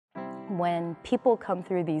When people come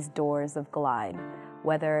through these doors of Glide,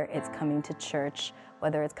 whether it's coming to church,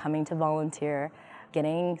 whether it's coming to volunteer,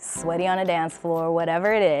 getting sweaty on a dance floor,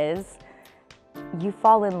 whatever it is, you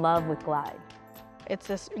fall in love with Glide. It's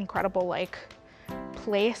this incredible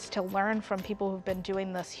place to learn from people who've been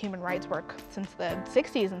doing this human rights work since the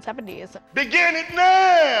 60s and 70s. Begin it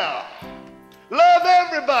now. Love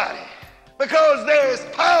everybody because there is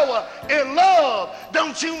power in love.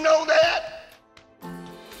 Don't you know that?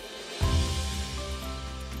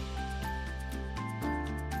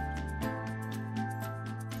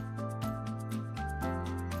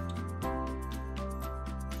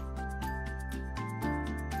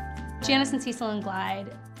 Janice and Cecil and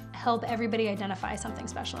Glide help everybody identify something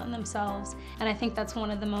special in themselves, and I think that's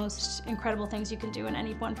one of the most incredible things you can do in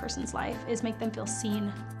any one person's life, is make them feel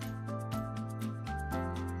seen.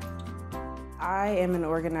 I am an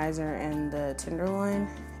organizer in the Tenderloin.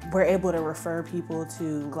 We're able to refer people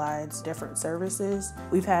to Glide's different services.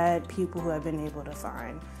 We've had people who have been able to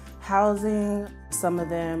find housing. Some of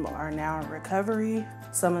them are now in recovery.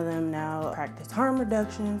 Some of them now practice harm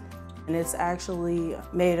reduction. And it's actually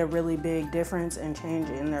made a really big difference and change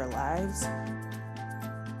in their lives.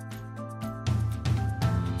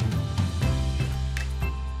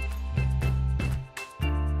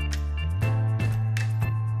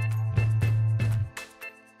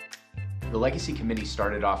 The Legacy Committee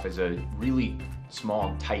started off as a really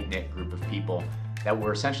small, tight-knit group of people that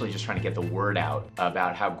were essentially just trying to get the word out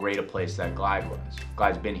about how great a place that Glide was.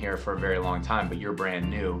 Glide's been here for a very long time, but you're brand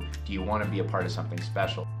new. Do you want to be a part of something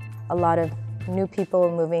special? A lot of new people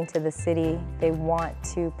moving to the city, they want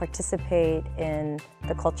to participate in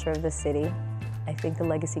the culture of the city. I think the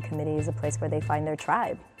Legacy Committee is a place where they find their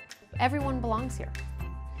tribe. Everyone belongs here,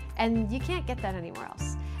 and you can't get that anywhere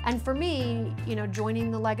else. And for me, joining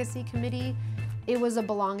the Legacy Committee, it was a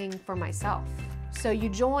belonging for myself. So you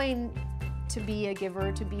join to be a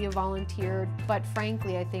giver, to be a volunteer, but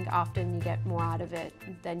frankly, I think often you get more out of it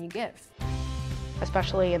than you give.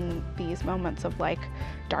 Especially in these moments of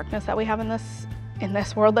darkness that we have in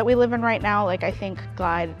this world that we live in right now. I think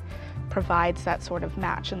Glide provides that sort of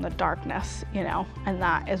match in the darkness, and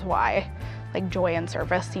that is why joy and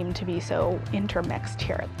service seem to be so intermixed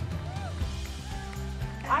here.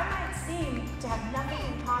 I might seem to have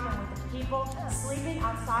nothing in common with the people sleeping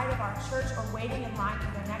outside of our church or waiting in line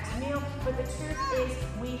for their next meal, but the truth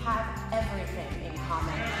is we have everything in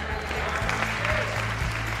common.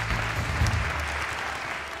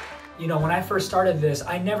 When I first started this,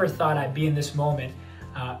 I never thought I'd be in this moment,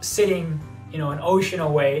 sitting, an ocean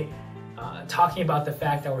away, talking about the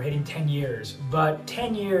fact that we're hitting 10 years. But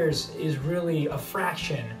 10 years is really a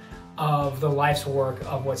fraction of the life's work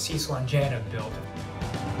of what Cecil and Jan have built.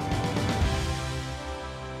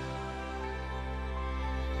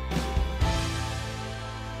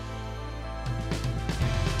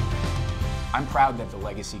 I'm proud that the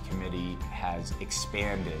Legacy Committee has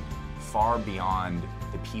expanded far beyond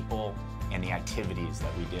the people and the activities that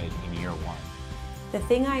we did in year one. The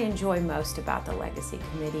thing I enjoy most about the Legacy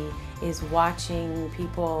Committee is watching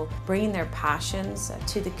people bringing their passions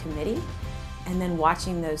to the committee and then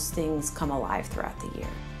watching those things come alive throughout the year.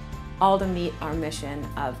 All to meet our mission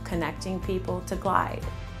of connecting people to Glide.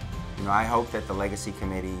 I hope that the Legacy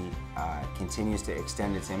Committee continues to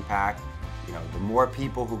extend its impact. The more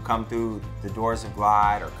people who come through the doors of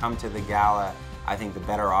Glide or come to the gala, I think the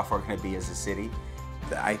better off we're going to be as a city.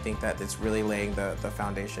 I think that it's really laying the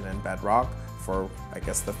foundation and bedrock for,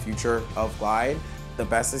 the future of Glide. The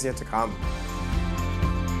best is yet to come.